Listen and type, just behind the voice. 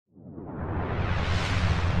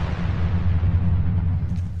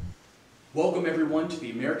Welcome everyone to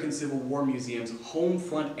the American Civil War Museum's Home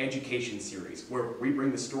Front Education Series, where we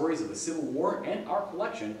bring the stories of the Civil War and our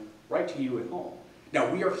collection right to you at home. Now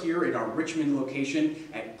we are here in our Richmond location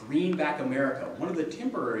at Greenback, America, one of the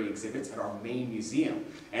temporary exhibits at our main museum.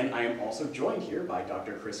 And I am also joined here by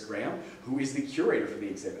Dr. Chris Graham, who is the curator for the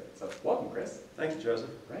exhibit. So welcome, Chris. Thank you, Joseph.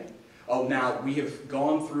 Right. Oh, now we have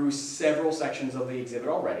gone through several sections of the exhibit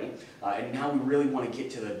already, and now we really want to get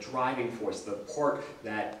to the driving force, the part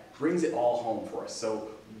that brings it all home for us. So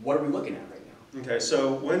what are we looking at right now? Okay,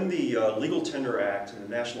 so when the Legal Tender Act and the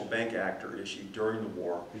National Bank Act are issued during the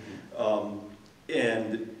war,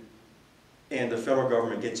 and the federal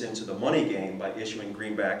government gets into the money game by issuing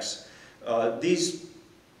greenbacks, these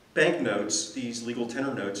banknotes, these legal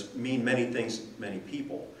tender notes, mean many things to many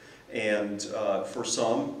people. And for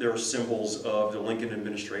some, they're symbols of the Lincoln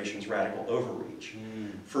administration's radical overreach.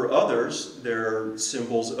 For others, they're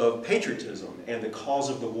symbols of patriotism and the cause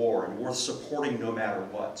of the war and worth supporting no matter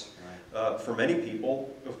what. Right. For many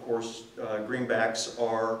people, of course, greenbacks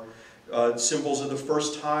are symbols of the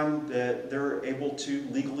first time that they're able to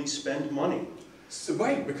legally spend money. So,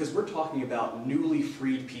 right, because we're talking about newly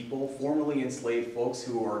freed people, formerly enslaved folks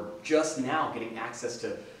who are just now getting access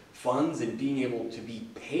to funds and being able to be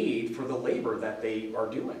paid for the labor that they are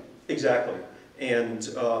doing. Exactly. And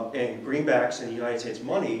greenbacks in the United States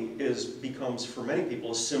money becomes, for many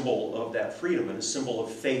people, a symbol of that freedom and a symbol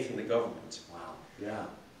of faith in the government. Wow,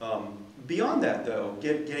 yeah. Beyond that, though,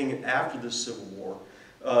 getting after the Civil War,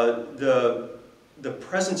 the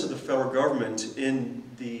presence of the federal government in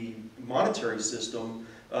the monetary system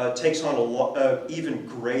takes on an even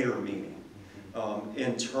greater meaning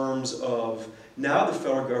in terms of now the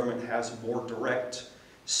federal government has a more direct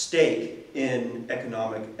stake in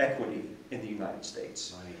economic equity in the United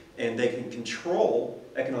States. Right. And they can control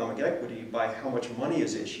economic equity by how much money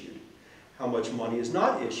is issued, how much money is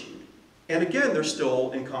not issued. And again, they're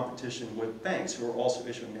still in competition with banks who are also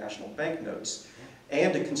issuing national banknotes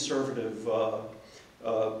and a conservative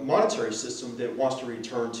monetary system that wants to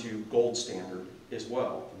return to gold standard as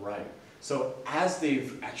well. Right. So as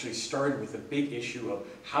they've actually started with the big issue of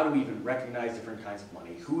how do we even recognize different kinds of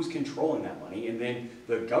money, who's controlling that money, and then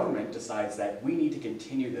the government decides that we need to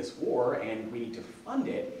continue this war and we need to fund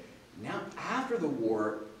it. Now after the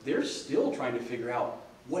war, they're still trying to figure out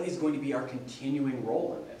what is going to be our continuing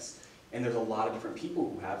role in this. And there's a lot of different people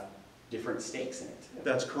who have different stakes in it.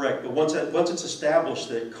 That's correct. But once it's established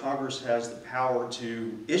that Congress has the power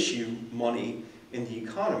to issue money in the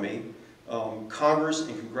economy, Congress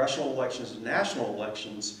and congressional elections and national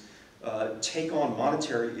elections take on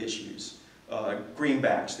monetary issues.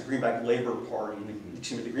 Greenbacks, the Greenback Labor Party,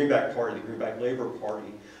 the Greenback Party, the Greenback Labor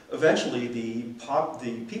Party. Eventually, the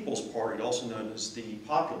People's Party, also known as the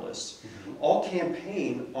Populists, all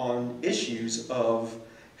campaign on issues of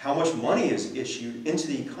how much money is issued into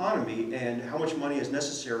the economy and how much money is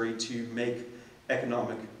necessary to make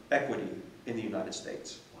economic equity in the United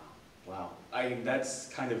States. Wow, that's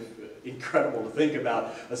kind of incredible to think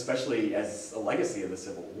about, especially as a legacy of the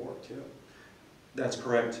Civil War, too. That's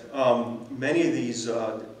correct. Many of these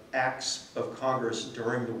acts of Congress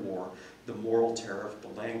during the war, the Moral Tariff, the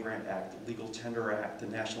Land Grant Act, the Legal Tender Act, the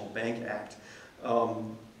National Bank Act,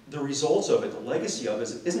 the results of it, the legacy of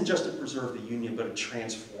it, isn't just to preserve the Union, but it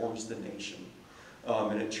transforms the nation.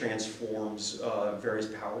 And it transforms various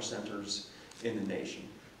power centers in the nation.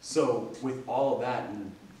 So with all of that,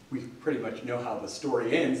 and we pretty much know how the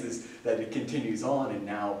story ends, is that it continues on, and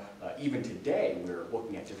now even today we're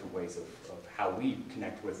looking at different ways of how we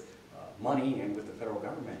connect with money and with the federal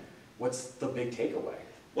government. What's the big takeaway?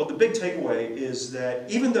 Well, the big takeaway is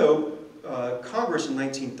that even though Congress in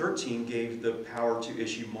 1913 gave the power to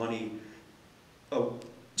issue money,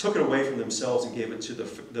 took it away from themselves and gave it to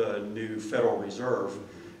the new Federal Reserve,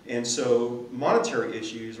 and so monetary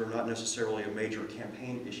issues are not necessarily a major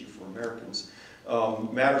campaign issue for Americans.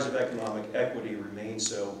 Matters of economic equity remain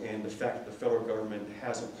so, and the fact that the federal government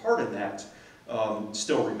has a part in that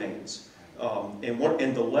still remains.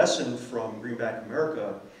 And the lesson from Greenback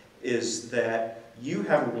America is that you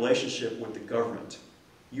have a relationship with the government.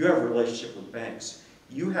 You have a relationship with banks.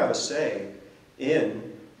 You have a say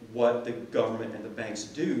in what the government and the banks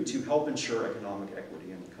do to help ensure economic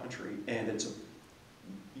equity in the country, and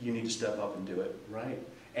you need to step up and do it. Right.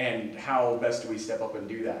 And how best do we step up and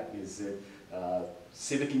do that? Is it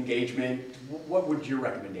civic engagement? What would your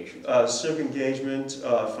recommendations be? Civic engagement,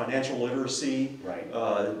 financial literacy, right.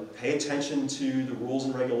 Pay attention to the rules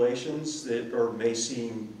and regulations that may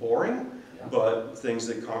seem boring, but things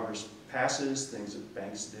that Congress passes, things that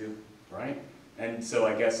banks do. Right. And so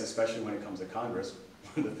I guess especially when it comes to Congress,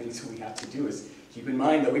 one of the things that we have to do is keep in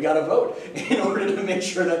mind that we got to vote in order to make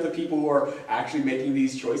sure that the people who are actually making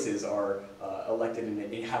these choices are elected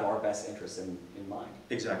and have our best interests in mind.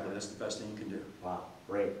 Exactly, that's the best thing you can do. Wow,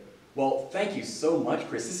 great. Well, thank you so much,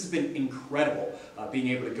 Chris. This has been incredible, being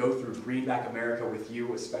able to go through Greenback America with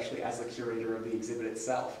you, especially as the curator of the exhibit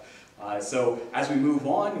itself. So as we move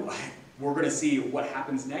on, we're going to see what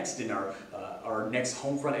happens next in our next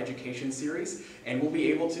Homefront Education series, and we'll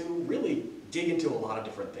be able to really dig into a lot of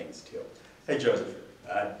different things too. Hey, Joseph.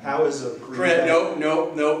 How is a Chris,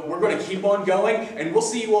 no. We're going to keep on going, and we'll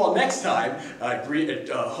see you all next time at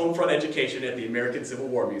Homefront Education at the American Civil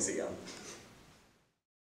War Museum.